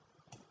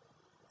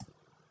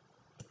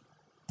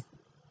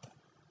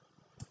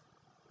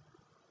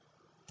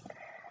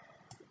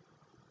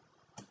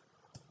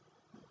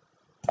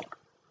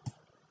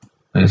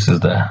this is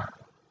the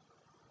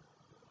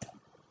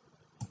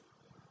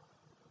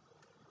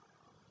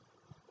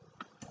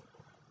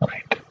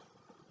right.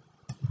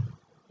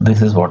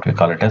 This is what we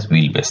call it as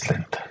wheelbase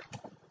length,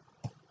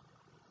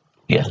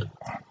 L.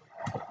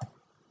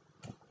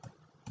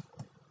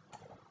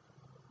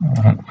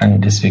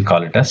 And this we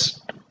call it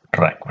as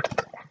track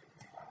width.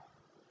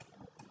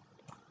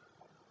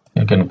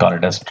 You can call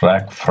it as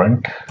track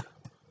front,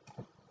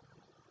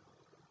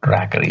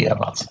 track rear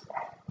also.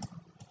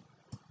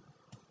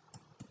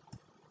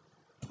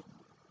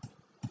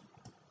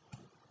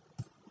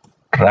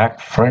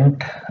 Track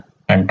front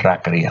and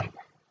track rear.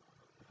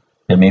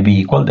 They may be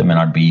equal, they may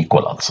not be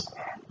equal also.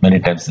 Many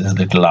times this is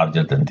little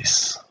larger than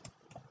this.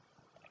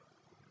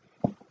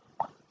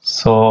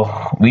 So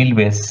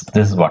wheelbase,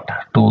 this is what?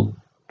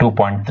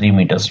 2.3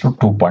 meters to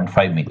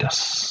 2.5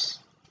 meters.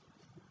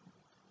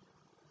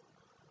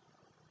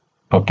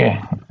 Okay.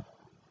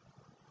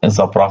 It's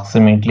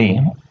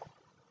approximately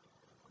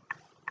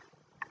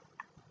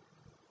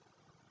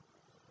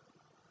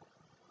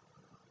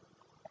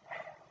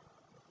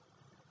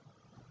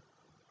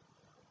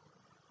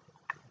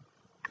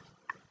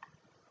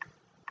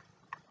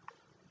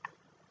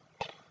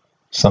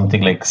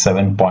something like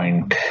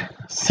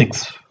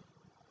 7.6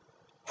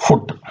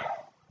 foot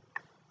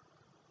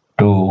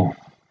to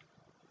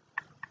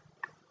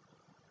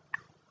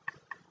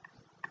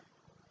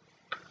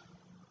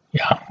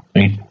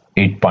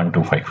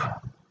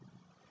 8.25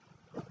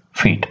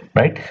 feet,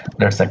 right?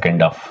 That's the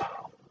kind of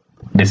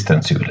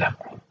distance you will have.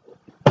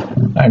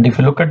 And if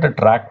you look at the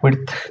track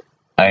width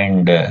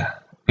and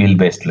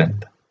wheelbase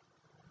length,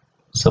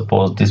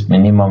 suppose this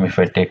minimum, if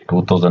I take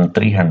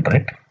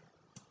 2300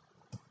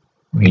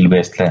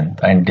 wheelbase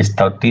length and this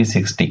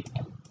 3060,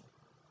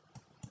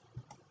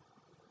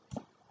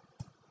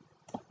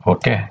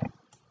 okay,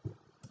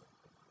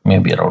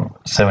 maybe around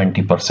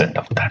 70%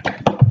 of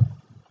that.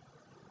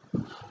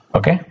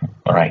 Okay,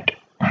 all right.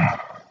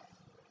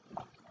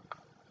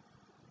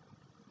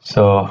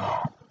 So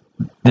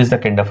this is the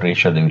kind of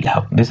ratio they will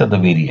have. These are the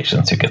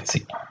variations you can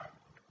see.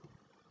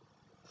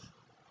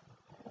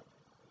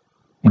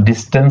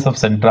 Distance of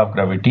center of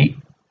gravity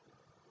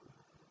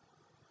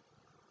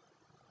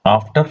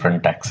after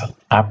front axle,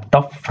 aft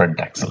of front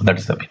axle, that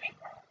is the meaning.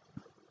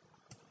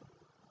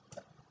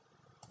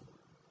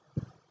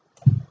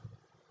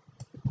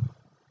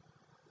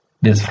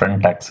 This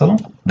front axle,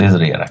 this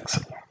rear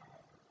axle.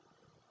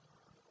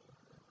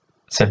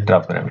 Center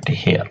of gravity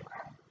here.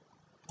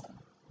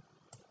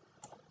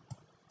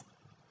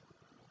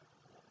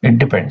 It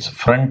depends.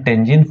 Front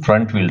engine,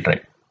 front wheel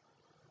drive.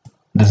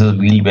 This is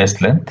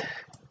wheelbase length.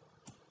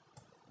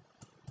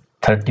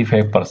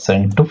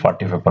 35% to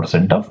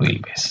 45% of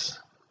wheelbase.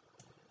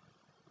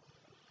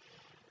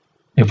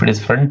 If it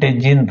is front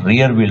engine,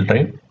 rear wheel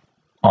drive,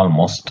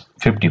 almost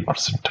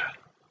 50%.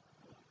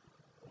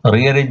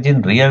 Rear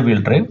engine, rear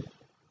wheel drive,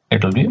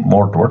 it will be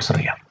more towards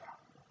rear.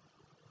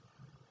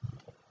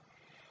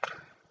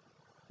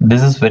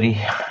 This is very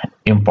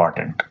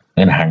important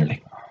in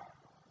handling.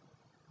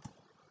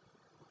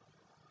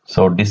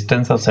 So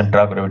distance of center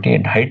of gravity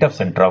and height of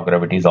center of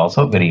gravity is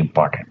also very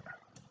important.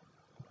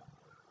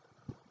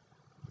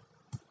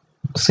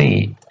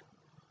 See,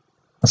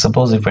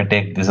 suppose if I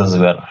take this as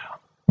your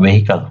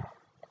vehicle,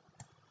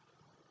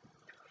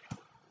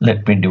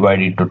 let me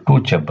divide it into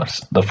two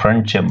chambers, the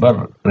front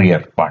chamber, rear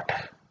part.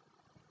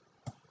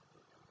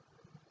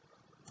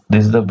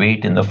 This is the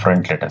weight in the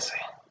front, let us say.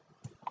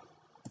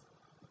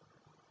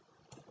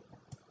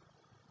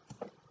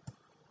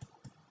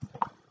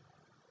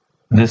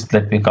 This,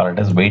 let me call it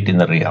as weight in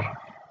the rear.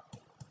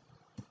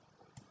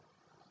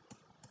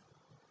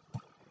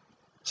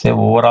 Say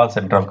overall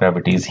center of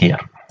gravity is here.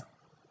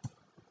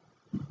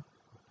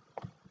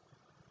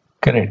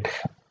 Correct.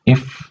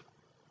 If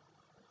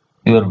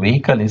your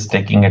vehicle is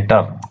taking a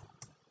turn,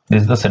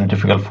 this is the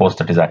centrifugal force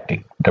that is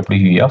acting.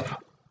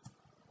 WEF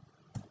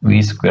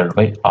V squared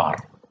by R.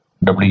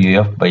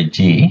 WEF by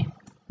G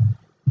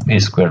V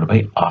squared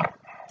by R.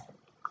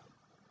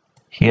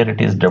 Here it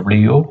is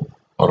W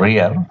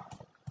rear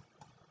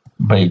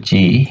by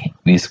G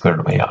V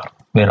squared by R,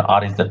 where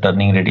R is the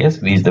turning radius,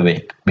 V is the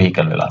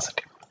vehicle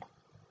velocity.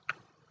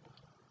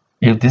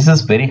 If this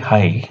is very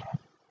high,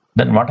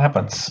 then what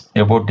happens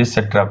about this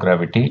center of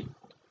gravity?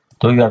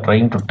 Though you are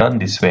trying to turn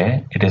this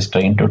way, it is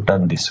trying to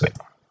turn this way.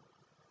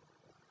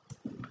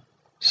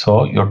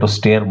 So you have to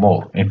steer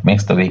more. It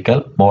makes the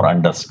vehicle more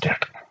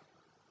understeered.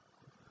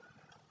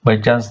 By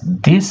chance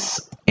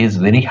this is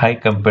very high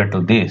compared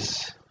to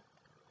this,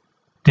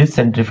 This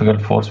centrifugal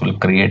force will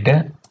create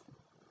a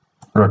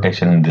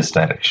rotation in this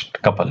direction,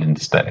 couple in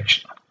this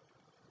direction.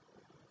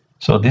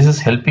 So this is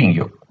helping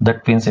you.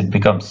 That means it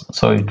becomes,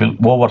 so it will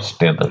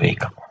oversteer the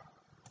vehicle.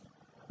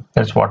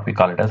 That's what we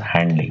call it as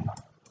handling.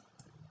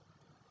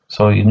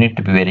 So you need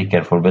to be very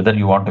careful whether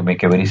you want to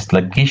make a very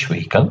sluggish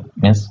vehicle,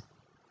 means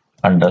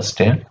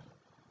understeer,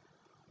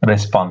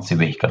 responsive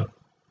vehicle.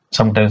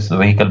 Sometimes the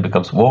vehicle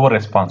becomes over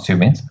responsive,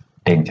 means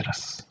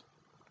dangerous.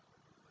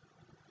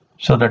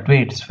 So that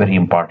way it's very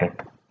important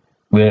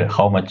where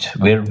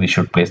we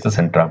should place the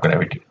center of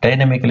gravity.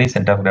 Dynamically,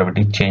 center of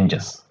gravity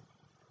changes.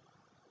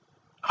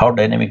 How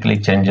dynamically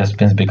changes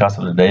means because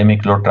of the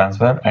dynamic load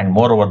transfer and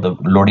moreover the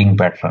loading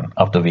pattern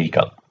of the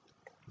vehicle.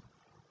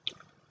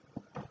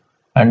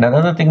 And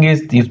another thing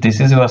is, if this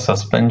is your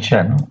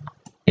suspension,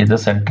 if the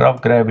center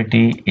of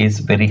gravity is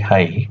very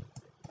high,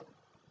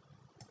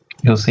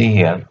 you see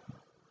here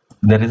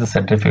there is a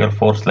centrifugal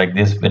force like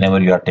this whenever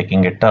you are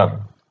taking a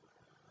turn.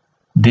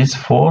 This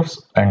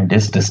force and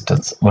this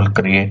distance will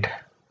create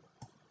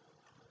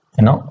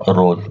a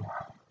roll.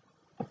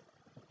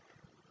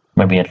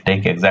 Maybe I'll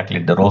take exactly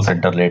the roll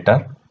center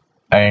later.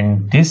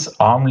 And this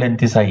arm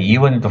length is high.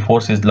 Even if the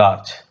force is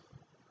large,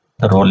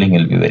 the rolling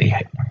will be very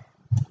high.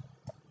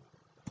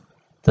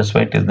 That's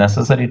why it is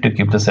necessary to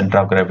keep the center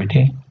of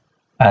gravity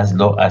as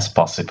low as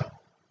possible.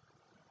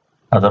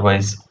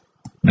 Otherwise,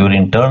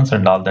 during turns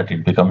and all that,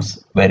 it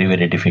becomes very,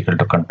 very difficult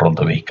to control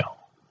the vehicle.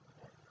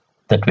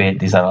 That way,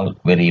 these are all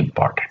very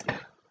important.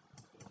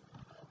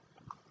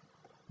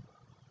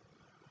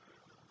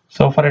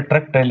 So for a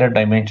truck trailer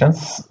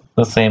dimensions,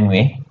 the same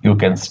way you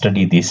can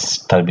study these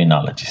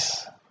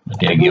terminologies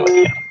that are given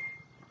here.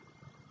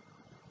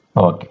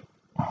 Okay.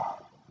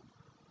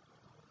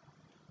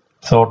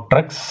 So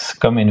trucks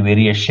come in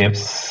various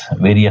shapes,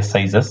 various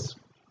sizes,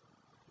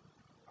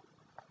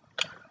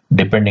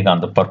 depending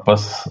on the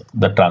purpose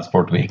the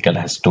transport vehicle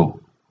has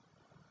to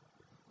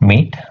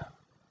meet.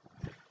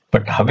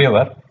 But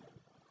however,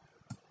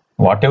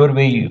 whatever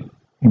way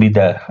be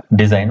the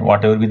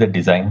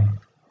design,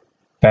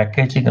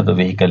 packaging of the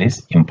vehicle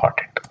is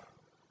important.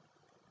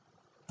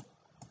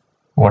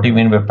 What do you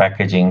mean by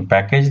packaging?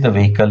 Package the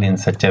vehicle in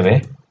such a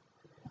way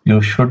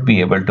you should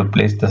be able to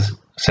place the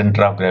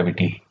center of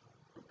gravity,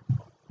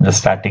 the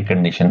static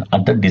condition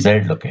at the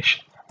desired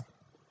location.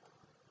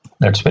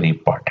 That's very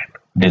important.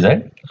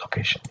 Desired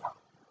location.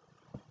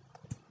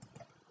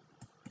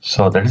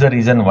 So that is the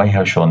reason why I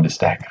have shown this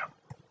diagram.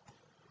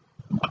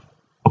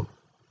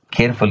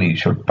 Carefully you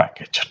should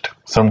package it.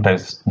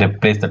 Sometimes they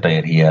place the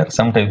tire here,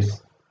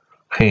 sometimes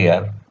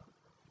here.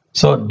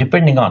 So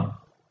depending on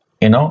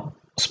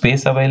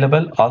space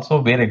available,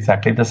 also where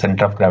exactly the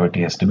center of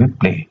gravity has to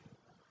be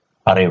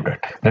arrived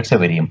at. That's a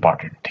very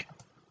important thing.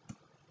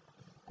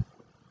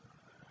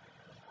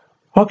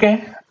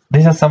 Okay,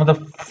 these are some of the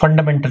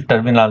fundamental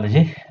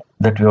terminology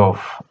that we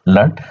have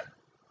learned.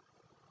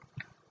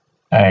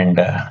 And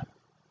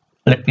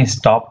let me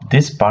stop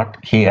this part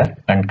here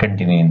and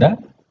continue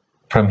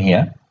from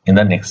here in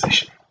the next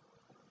session.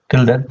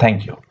 Till then,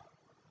 thank you.